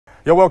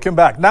You're welcome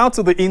back. Now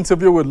to the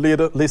interview with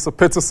leader Lisa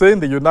Peterson,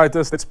 the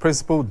United States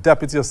Principal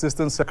Deputy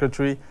Assistant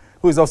Secretary,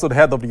 who is also the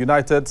head of the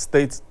United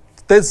States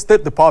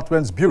State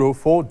Department's Bureau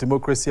for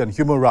Democracy and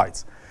Human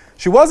Rights.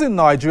 She was in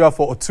Nigeria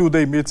for a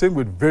two-day meeting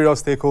with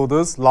various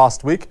stakeholders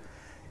last week,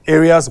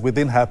 areas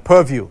within her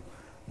purview: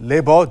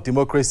 labor,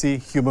 democracy,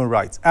 human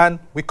rights. And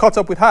we caught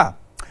up with her.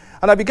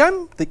 And I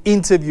began the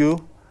interview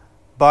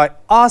by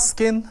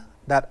asking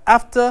that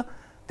after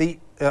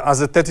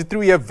as a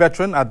 33-year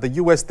veteran at the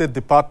U.S. State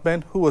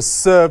Department who was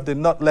served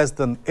in not less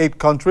than 8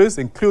 countries,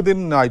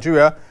 including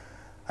Nigeria,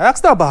 I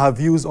asked her about her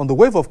views on the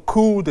wave of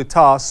coup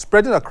d'etat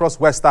spreading across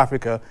West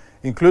Africa,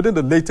 including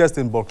the latest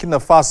in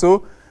Burkina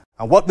Faso,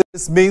 and what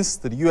this means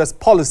to the U.S.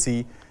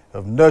 policy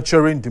of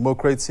nurturing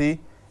democracy,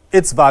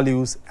 its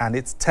values, and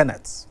its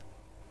tenets.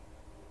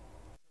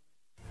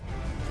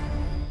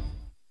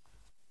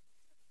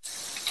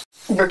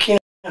 Burkina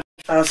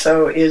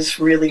Faso is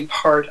really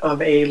part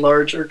of a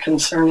larger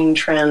concerning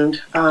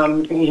trend.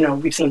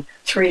 We've seen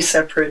 3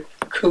 separate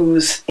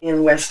coups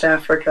in West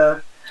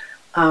Africa,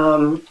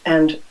 and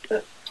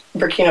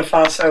Burkina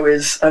Faso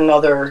is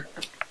another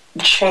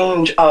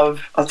change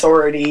of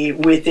authority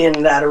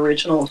within that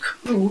original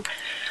coup.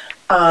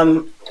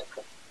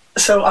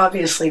 So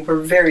obviously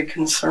we're very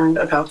concerned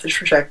about the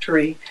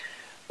trajectory.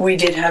 We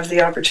did have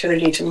the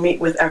opportunity to meet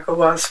with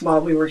ECOWAS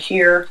while we were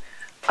here.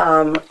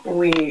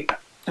 We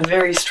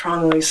very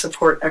strongly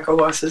support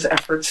ECOWAS's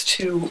efforts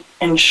to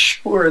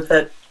ensure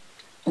that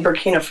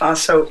Burkina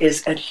Faso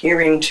is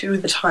adhering to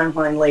the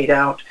timeline laid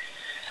out,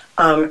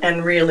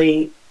 and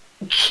really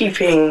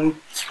keeping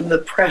the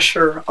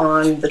pressure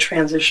on the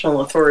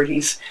transitional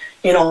authorities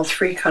in all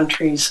 3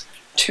 countries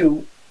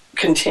to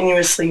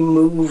continuously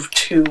move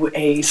to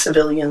a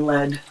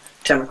civilian-led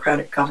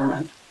democratic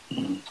government.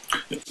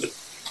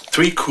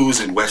 3 coups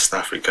in West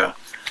Africa.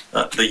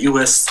 The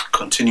U.S.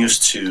 continues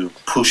to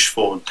push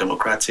for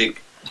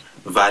democratic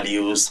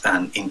values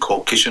and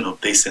inculcation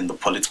of this in the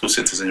political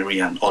citizenry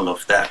and all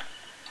of that.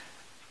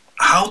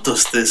 How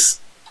does this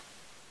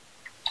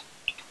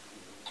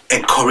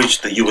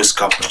encourage the U.S.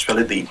 government,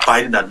 especially the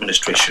Biden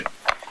administration,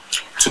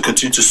 to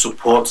continue to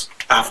support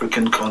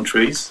African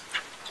countries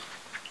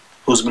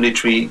whose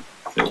military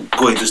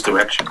go in this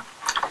direction?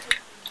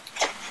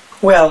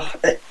 Well,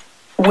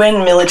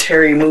 when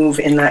military move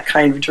in that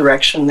kind of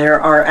direction, there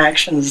are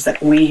actions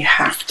that we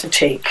have to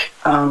take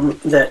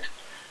that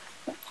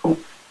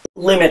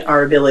limit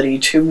our ability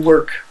to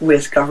work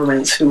with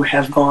governments who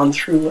have gone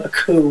through a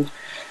coup.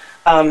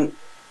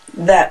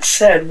 That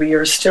said, we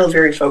are still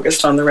very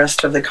focused on the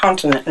rest of the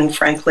continent and,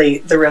 frankly,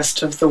 the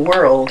rest of the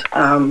world,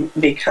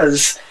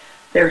 because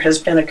there has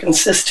been a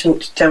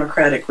consistent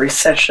democratic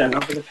recession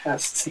over the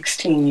past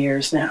 16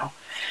 years now.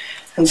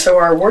 And so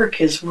our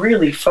work is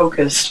really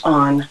focused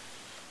on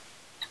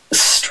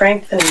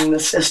strengthening the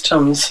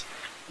systems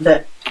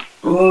that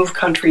move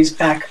countries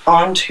back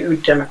onto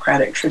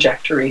democratic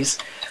trajectories,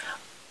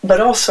 but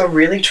also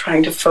really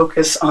trying to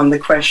focus on the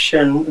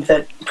question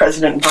that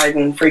President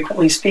Biden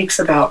frequently speaks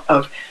about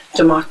of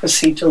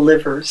democracy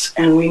delivers.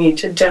 And we need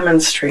to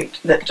demonstrate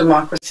that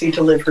democracy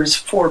delivers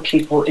for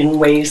people in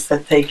ways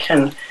that they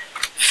can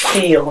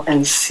feel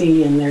and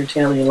see in their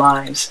daily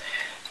lives.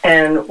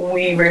 And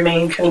we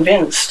remain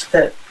convinced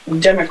that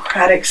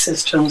democratic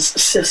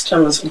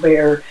systems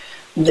where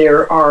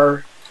there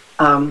are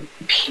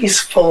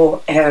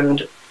peaceful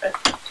and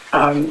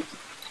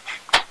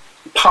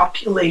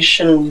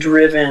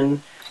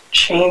population-driven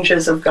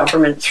changes of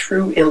government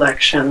through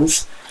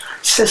elections,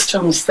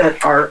 systems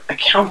that are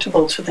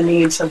accountable to the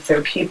needs of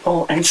their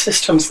people, and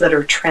systems that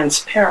are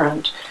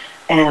transparent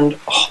and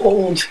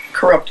hold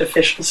corrupt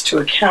officials to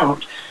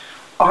account,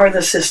 are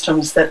the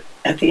systems that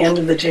at the end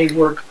of the day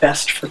work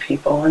best for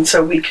people. And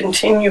so we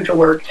continue to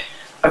work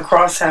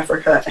across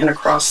Africa and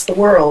across the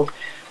world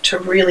to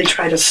really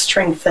try to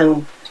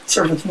strengthen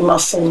sort of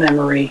muscle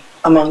memory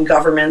among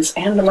governments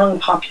and among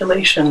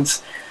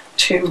populations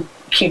to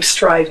keep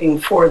striving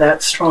for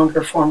that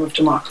stronger form of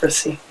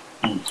democracy.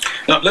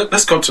 Now,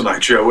 let's come to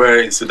Nigeria,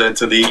 where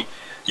incidentally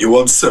you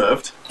once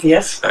served.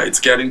 Yes. It's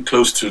getting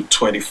close to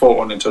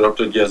 24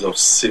 uninterrupted years of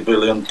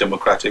civilian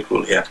democratic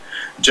rule here.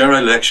 General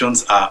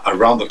elections are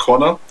around the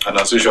corner, and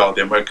as usual,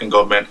 the American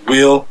government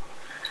will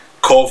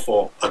call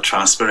for a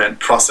transparent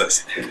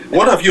process.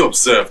 What have you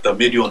observed that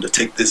made you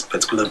undertake this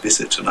particular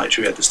visit to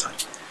Nigeria at this time?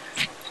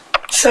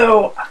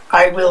 So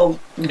I will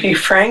be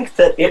frank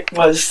that it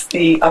was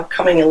the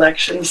upcoming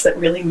elections that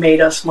really made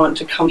us want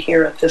to come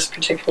here at this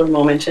particular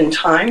moment in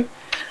time,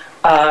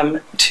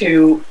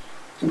 to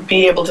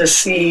be able to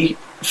see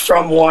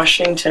from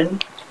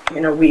Washington.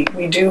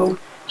 We do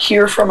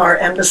hear from our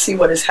embassy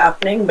what is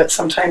happening, but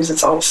sometimes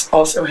it's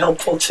also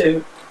helpful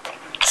to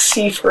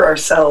see for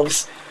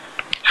ourselves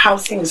how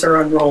things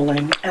are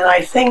unrolling. And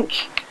I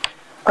think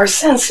our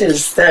sense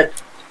is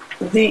that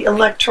the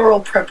electoral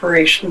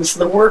preparations,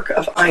 the work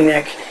of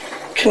INEC,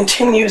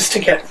 continues to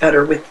get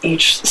better with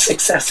each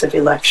successive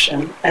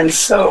election. And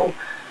so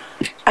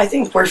I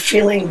think we're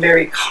feeling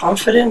very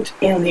confident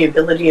in the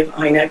ability of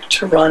INEC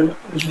to run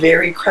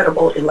very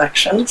credible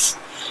elections.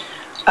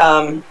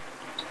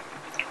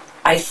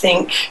 I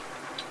think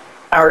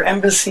our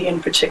embassy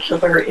in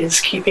particular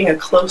is keeping a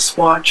close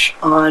watch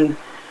on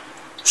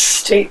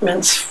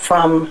statements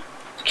from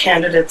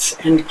candidates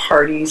and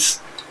parties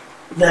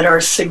that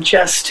are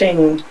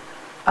suggesting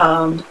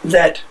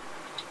that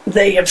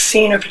they have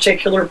seen a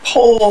particular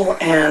poll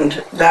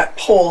and that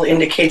poll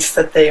indicates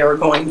that they are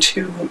going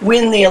to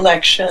win the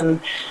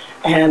election,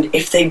 and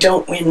if they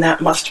don't win,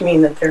 that must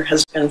mean that there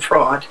has been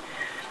fraud.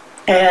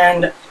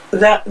 And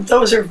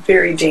those are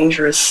very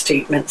dangerous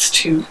statements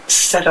to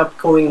set up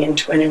going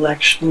into an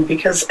election,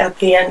 because at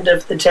the end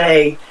of the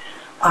day,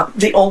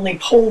 the only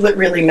poll that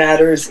really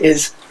matters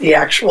is the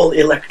actual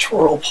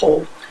electoral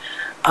poll.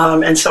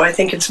 And so I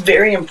think it's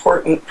very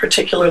important,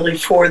 particularly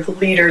for the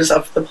leaders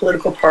of the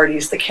political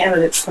parties, the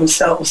candidates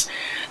themselves,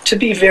 to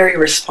be very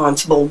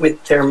responsible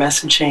with their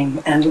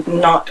messaging and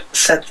not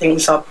set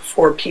things up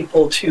for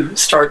people to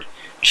start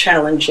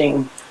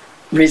challenging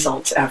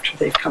results after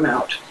they've come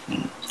out.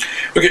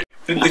 Okay,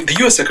 the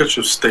U.S.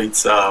 Secretary of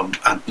State,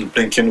 Anthony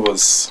Blinken,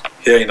 was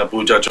here in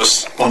Abuja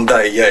just under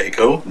a year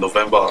ago,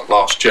 November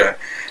last year,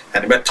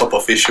 and he met top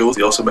officials.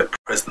 He also met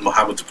President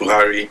Muhammadu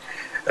Buhari,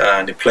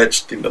 and he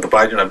pledged the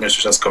Biden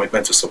administration's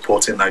commitment to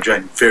supporting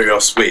Nigeria in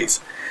various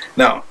ways.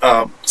 Now,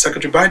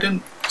 Secretary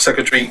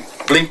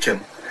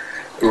Blinken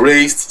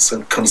raised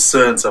some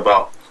concerns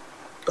about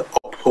the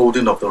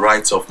upholding of the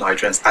rights of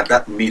Nigerians at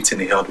that meeting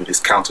he held with his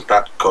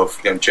counterpart,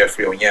 Governor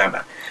Jeffrey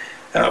Onyema.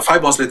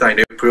 5 months later, in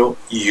April,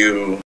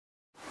 you,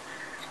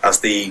 as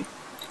the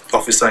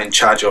officer in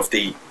charge of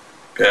the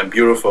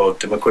Bureau for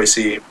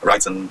Democracy,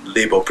 Rights and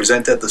Labour,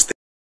 presented the State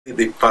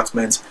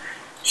Department's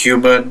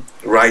Human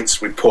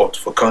Rights Report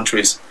for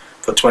Countries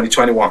for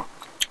 2021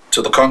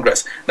 to the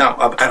Congress. Now,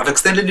 I've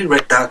extensively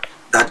read that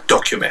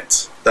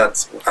document,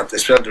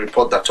 especially the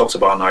report that talks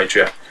about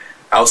Nigeria.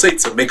 I'll say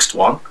it's a mixed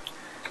one.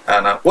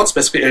 And what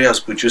specific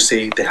areas would you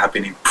say there have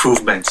been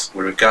improvements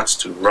with regards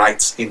to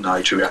rights in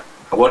Nigeria?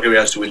 And what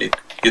areas do you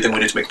think we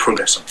need to make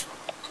progress on?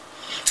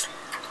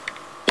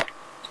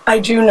 I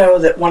do know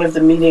that one of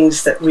the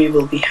meetings that we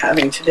will be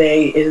having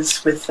today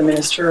is with the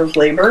Minister of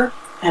Labor,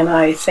 and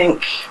I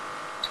think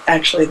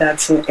actually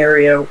that's an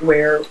area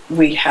where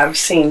we have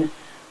seen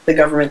the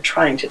government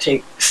trying to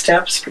take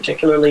steps,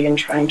 particularly in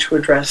trying to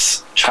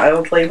address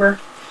child labor.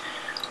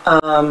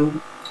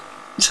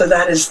 So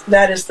that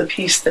is the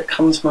piece that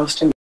comes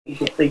most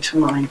immediately to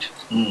mind.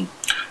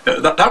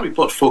 That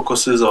report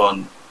focuses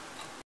on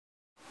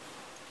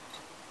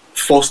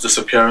forced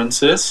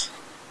disappearances,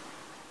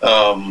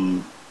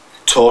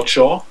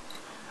 torture,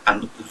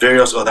 and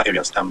various other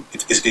areas.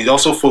 It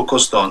also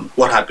focused on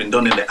what had been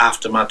done in the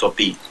aftermath of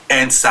the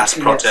NSAS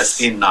protests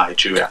in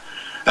Nigeria.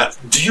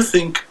 Do you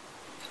think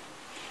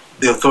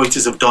the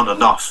authorities have done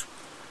enough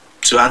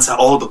to answer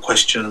all the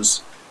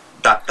questions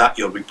that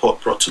your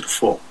report brought to the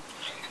fore?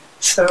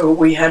 So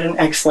we had an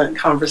excellent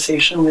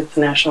conversation with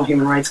the National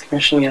Human Rights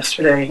Commission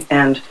yesterday,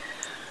 and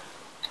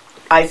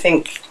I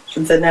think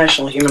the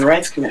National Human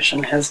Rights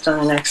Commission has done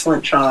an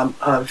excellent job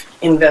of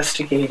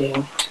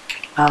investigating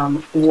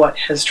what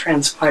has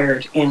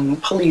transpired in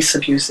police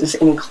abuses,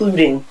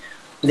 including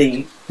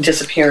the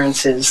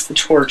disappearances, the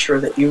torture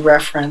that you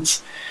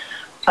reference,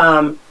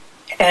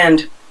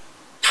 and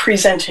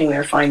presenting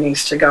their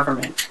findings to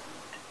government.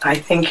 I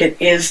think it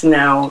is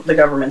now the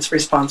government's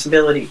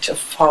responsibility to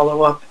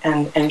follow up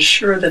and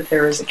ensure that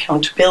there is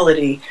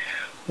accountability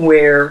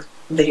where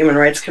the Human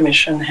Rights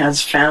Commission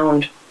has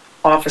found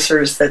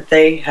officers that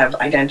they have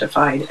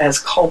identified as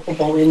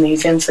culpable in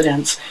these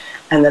incidents,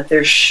 and that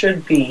there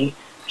should be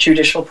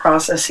judicial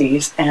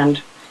processes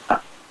and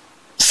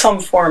some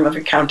form of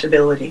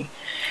accountability.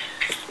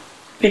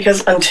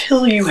 Because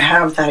until you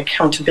have that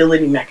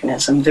accountability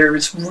mechanism, there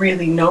is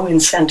really no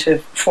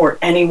incentive for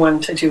anyone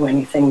to do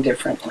anything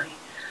differently.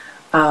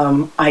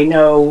 I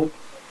know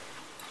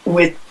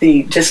with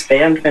the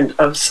disbandment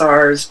of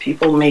SARS,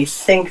 people may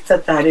think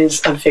that that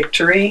is a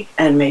victory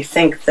and may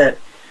think that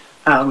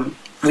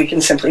we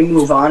can simply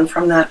move on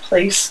from that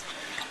place.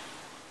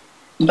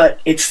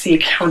 But it's the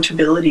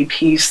accountability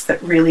piece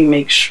that really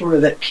makes sure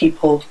that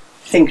people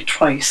think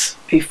twice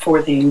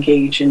before they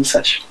engage in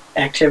such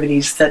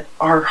activities that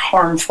are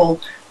harmful,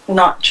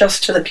 not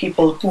just to the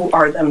people who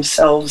are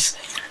themselves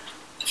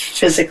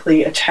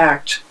physically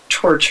attacked,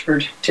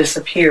 tortured,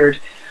 disappeared,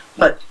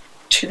 but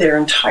to their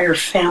entire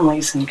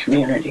families and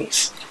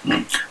communities.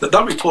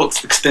 That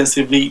report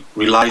extensively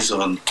relies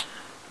on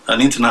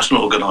an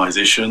international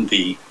organization,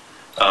 the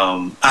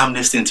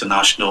Amnesty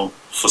International,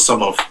 for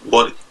some of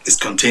what is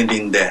contained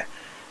in there.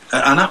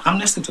 And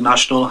Amnesty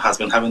International has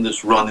been having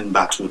this running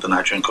battle with the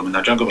Nigerian government. The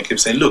Nigerian government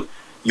keeps saying, look,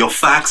 your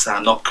facts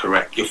are not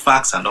correct. Your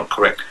facts are not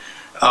correct.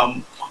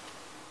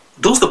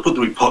 Those that put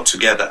the report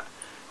together,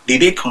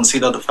 did they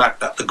consider the fact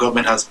that the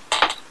government has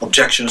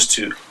objections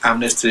to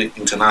Amnesty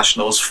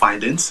International's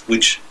findings,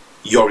 which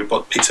your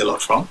report picks a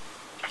lot from?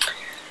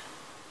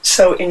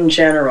 So in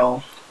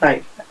general, I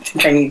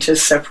think I need to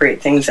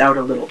separate things out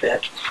a little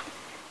bit.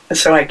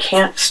 So I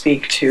can't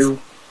speak to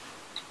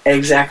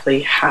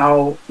exactly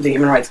how the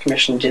Human Rights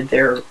Commission did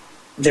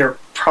their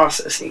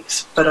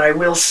processes, but I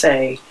will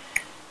say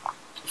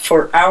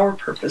for our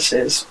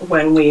purposes,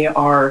 when we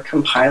are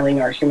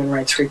compiling our human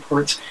rights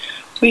reports,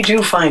 we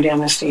do find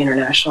Amnesty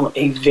International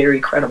a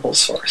very credible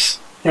source.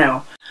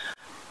 Now,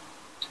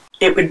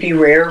 it would be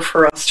rare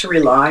for us to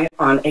rely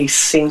on a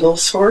single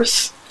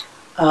source,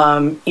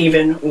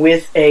 even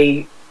with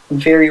a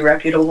very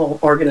reputable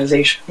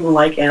organization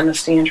like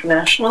Amnesty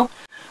International.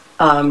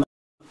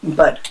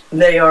 But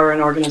they are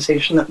an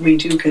organization that we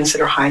do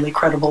consider highly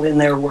credible in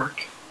their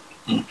work.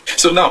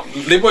 So now,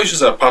 labor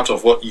issues are part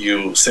of what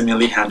you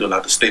seemingly handle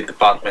at the State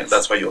Department.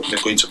 That's why you're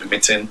going to be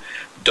meeting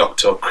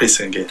Dr.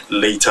 Chrisinge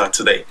later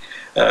today.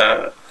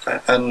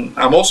 And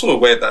I'm also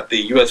aware that the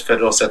U.S.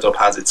 federal setup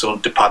has its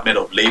own Department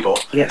of Labor,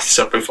 yes,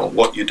 separate from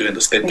what you do in the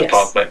State yes.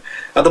 Department.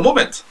 At the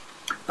moment,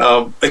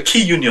 a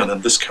key union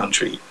in this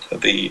country,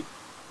 the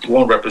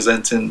one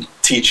representing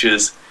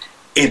teachers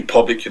in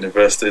public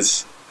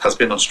universities, has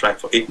been on strike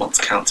for 8 months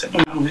counting.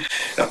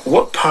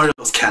 What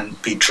parallels can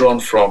be drawn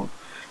from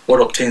what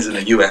obtains in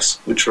the US,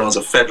 which runs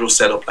a federal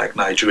setup like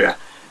Nigeria,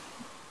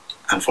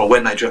 and from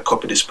where Nigeria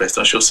copied its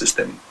presidential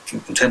system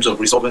in terms of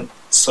resolving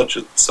such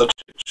a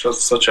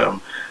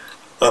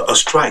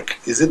strike?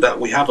 Is it that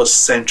we have a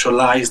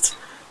centralized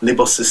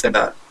labor system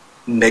that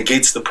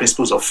negates the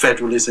principles of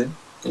federalism?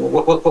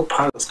 What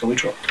parallels can we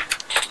draw?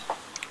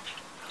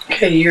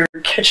 Okay, you're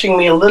catching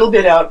me a little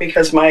bit out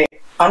because my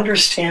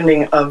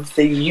understanding of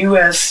the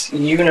U.S.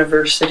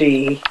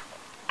 university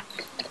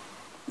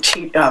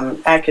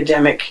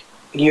academic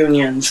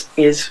unions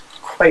is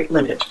quite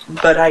limited.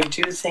 But I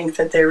do think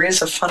that there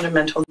is a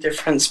fundamental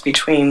difference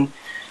between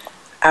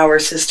our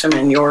system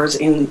and yours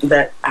in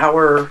that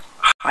our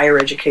higher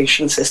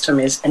education system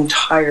is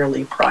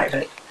entirely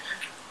private.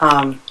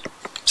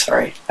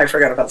 Sorry, I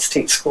forgot about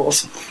state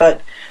schools.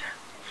 But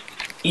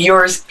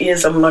yours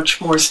is a much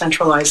more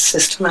centralized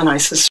system, and I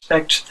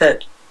suspect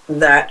that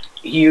that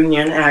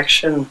union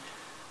action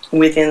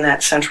within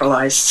that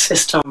centralized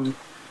system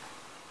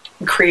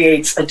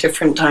creates a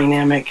different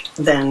dynamic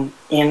than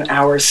in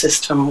our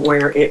system,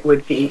 where it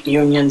would be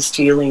unions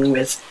dealing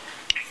with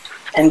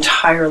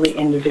entirely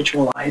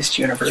individualized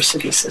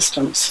university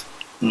systems.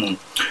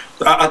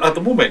 At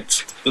the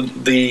moment,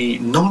 the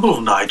number of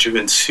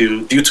Nigerians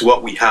who, due to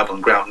what we have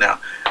on ground now,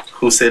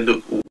 who say,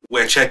 look,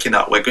 we're checking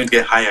out, we're going to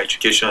get higher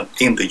education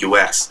in the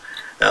US.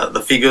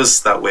 The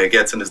figures that we're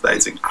getting is that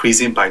it's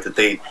increasing by the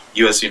day.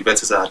 US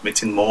universities are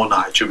admitting more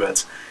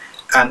Nigerians.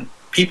 And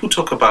people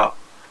talk about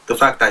the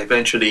fact that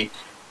eventually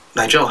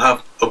Nigeria will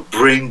have a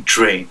brain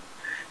drain.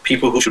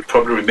 People who should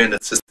probably remain in the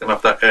system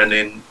after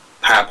earning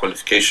higher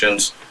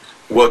qualifications,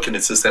 work in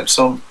the system.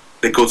 Some,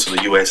 they go to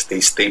the US,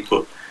 they stay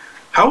put.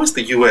 How is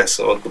the US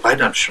or the Biden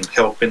administration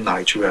helping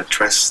Nigeria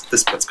address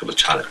this particular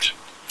challenge?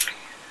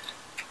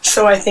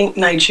 So I think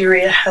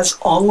Nigeria has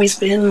always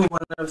been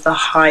one of the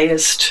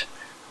highest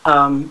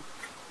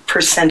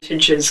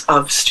percentages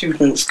of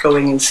students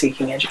going and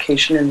seeking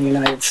education in the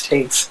United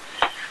States.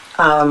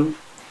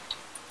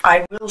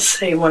 I will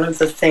say one of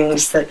the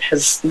things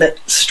that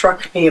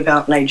struck me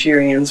about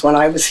Nigerians when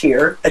I was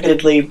here,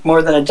 admittedly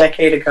more than a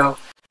decade ago,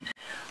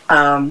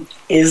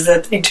 is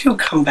that they do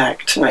come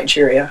back to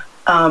Nigeria.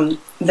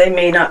 They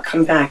may not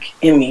come back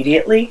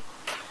immediately.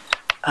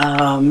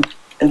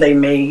 They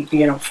may,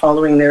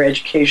 following their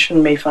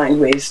education, may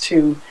find ways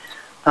to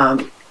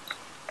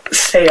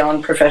stay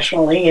on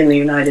professionally in the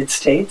United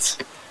States.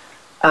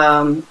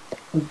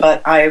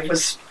 But I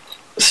was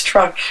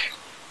struck,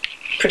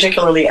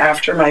 particularly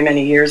after my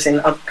many years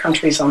in other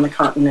countries on the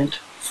continent,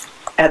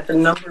 at the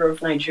number of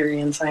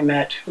Nigerians I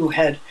met who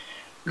had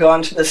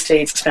gone to the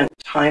States, spent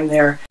time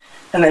there,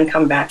 and then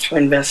come back to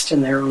invest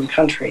in their own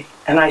country.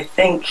 And I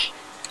think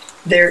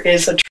there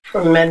is a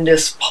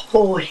tremendous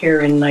pull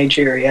here in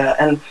Nigeria.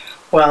 And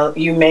while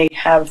you may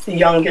have the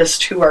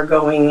youngest who are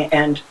going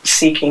and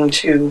seeking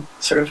to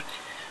sort of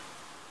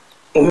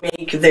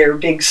make their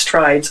big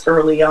strides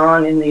early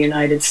on in the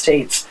United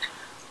States,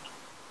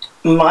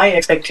 my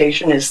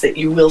expectation is that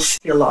you will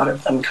see a lot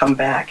of them come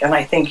back. And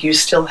I think you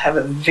still have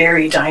a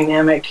very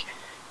dynamic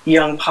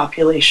young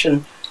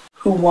population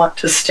who want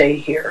to stay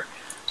here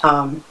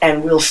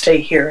and will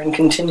stay here and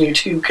continue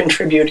to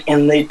contribute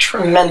in the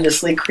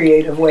tremendously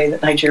creative way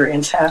that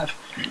Nigerians have.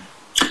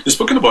 You're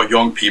speaking about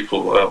young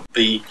people.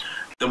 The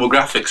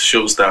demographics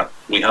shows that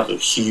we have a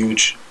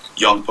huge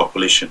young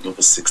population,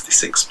 over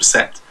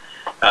 66%.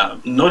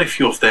 Not a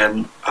few of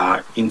them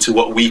are into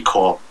what we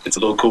call, it's a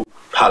local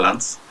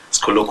parlance, it's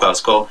colloquial,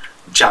 it's called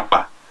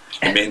Japa.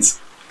 It means,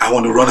 I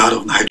want to run out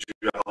of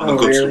Nigeria, I want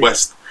to go to the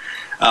West.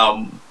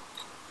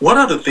 What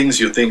are the things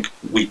you think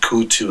we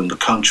could do in the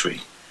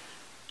country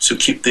to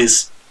keep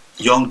this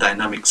young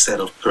dynamic set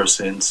of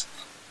persons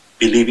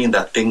believing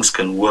that things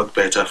can work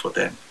better for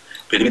them,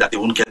 believing that they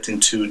won't get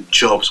into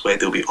jobs where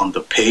they'll be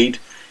underpaid,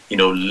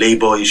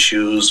 labor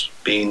issues,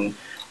 being,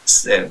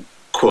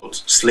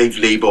 quote, slave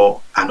labor,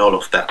 and all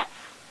of that?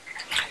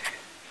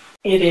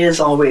 It is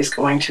always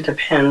going to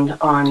depend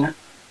on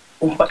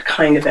what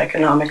kind of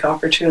economic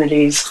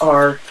opportunities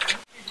are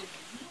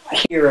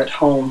here at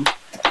home.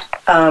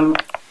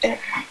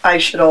 I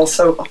should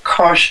also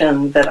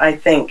caution that I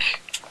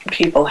think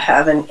people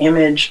have an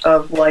image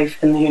of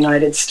life in the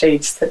United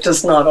States that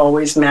does not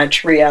always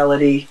match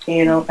reality.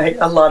 You know,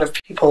 a lot of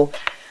people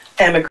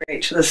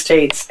emigrate to the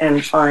States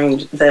and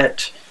find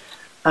that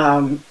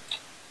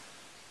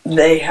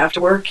they have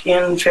to work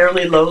in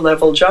fairly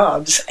low-level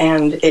jobs,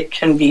 and it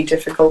can be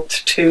difficult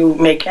to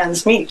make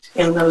ends meet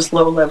in those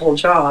low-level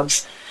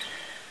jobs.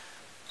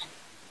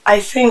 I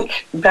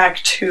think back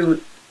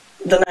to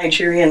the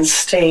Nigerians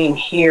staying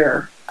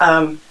here,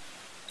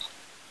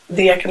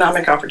 the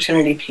economic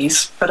opportunity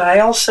piece, but I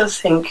also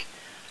think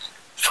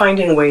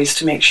finding ways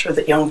to make sure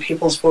that young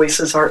people's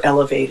voices are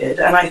elevated.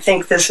 And I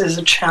think this is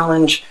a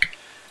challenge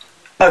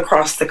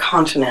across the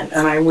continent,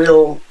 and I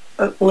will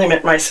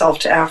limit myself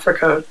to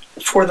Africa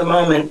for the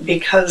moment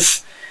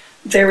because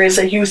there is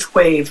a youth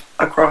wave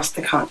across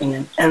the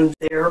continent, and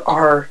there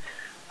are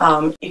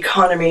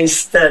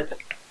economies that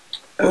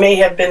may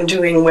have been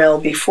doing well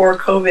before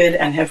COVID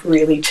and have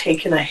really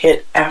taken a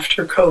hit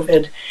after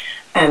COVID.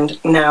 And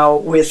now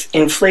with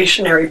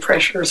inflationary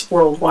pressures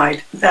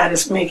worldwide, that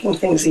is making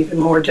things even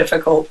more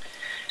difficult.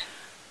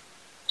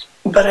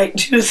 But I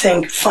do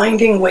think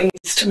finding ways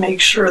to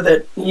make sure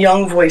that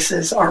young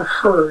voices are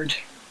heard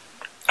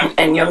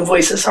and young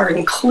voices are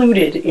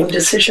included in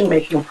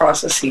decision-making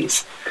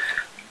processes,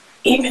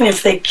 even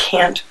if they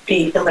can't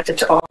be elected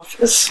to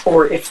office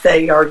or if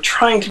they are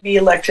trying to be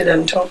elected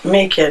and don't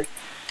make it,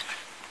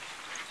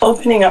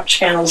 opening up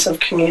channels of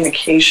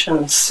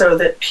communication so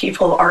that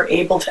people are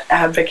able to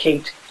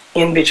advocate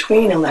in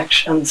between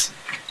elections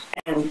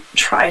and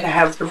try to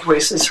have their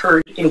voices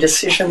heard in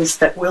decisions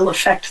that will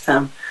affect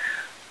them,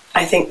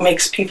 I think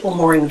makes people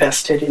more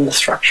invested in the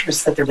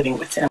structures that they're living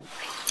within.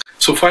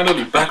 So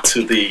finally, back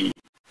to the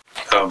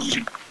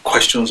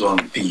questions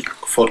on the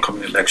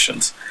forthcoming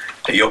elections.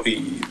 You're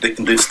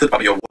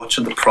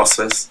watching the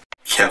process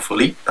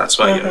carefully. That's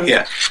why you're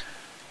here.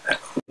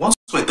 Once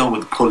we're done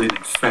with polling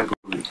in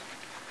February,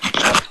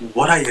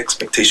 what are your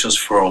expectations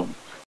from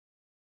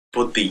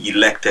both the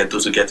elected,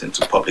 those who get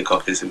into public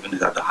office, even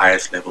at the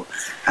highest level,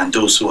 and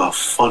those who are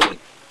following?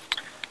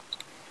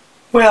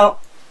 Well,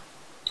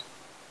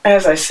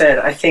 as I said,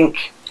 I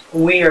think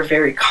we are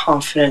very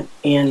confident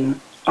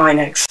in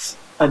INEC's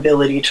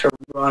ability to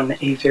run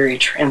a very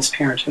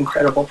transparent and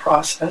credible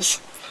process.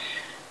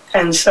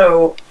 And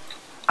so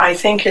I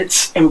think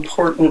it's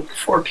important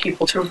for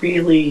people to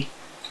really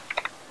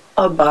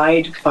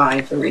abide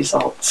by the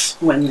results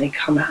when they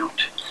come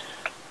out.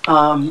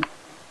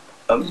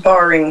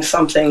 Barring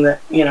something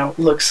that, you know,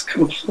 looks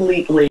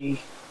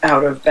completely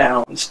out of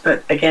bounds.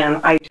 But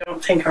again, I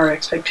don't think our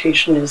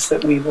expectation is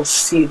that we will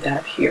see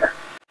that here.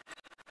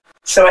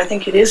 So I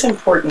think it is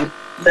important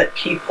that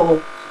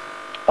people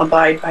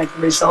abide by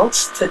the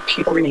results, that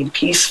people remain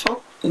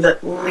peaceful,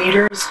 that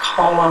leaders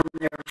call on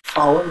their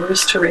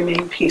followers to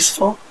remain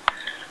peaceful.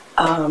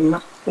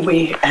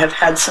 We have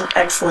had some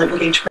excellent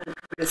engagement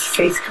with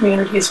faith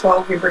communities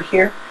while we were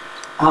here.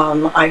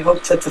 I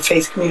hope that the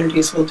faith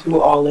communities will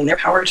do all in their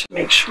power to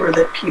make sure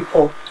that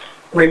people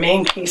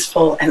remain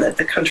peaceful and that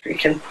the country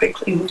can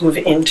quickly move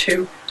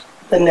into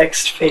the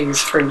next phase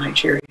for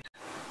Nigeria.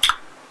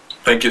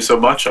 Thank you so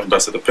much,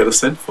 Ambassador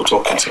Peterson, for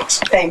talking to us.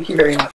 Thank you very much.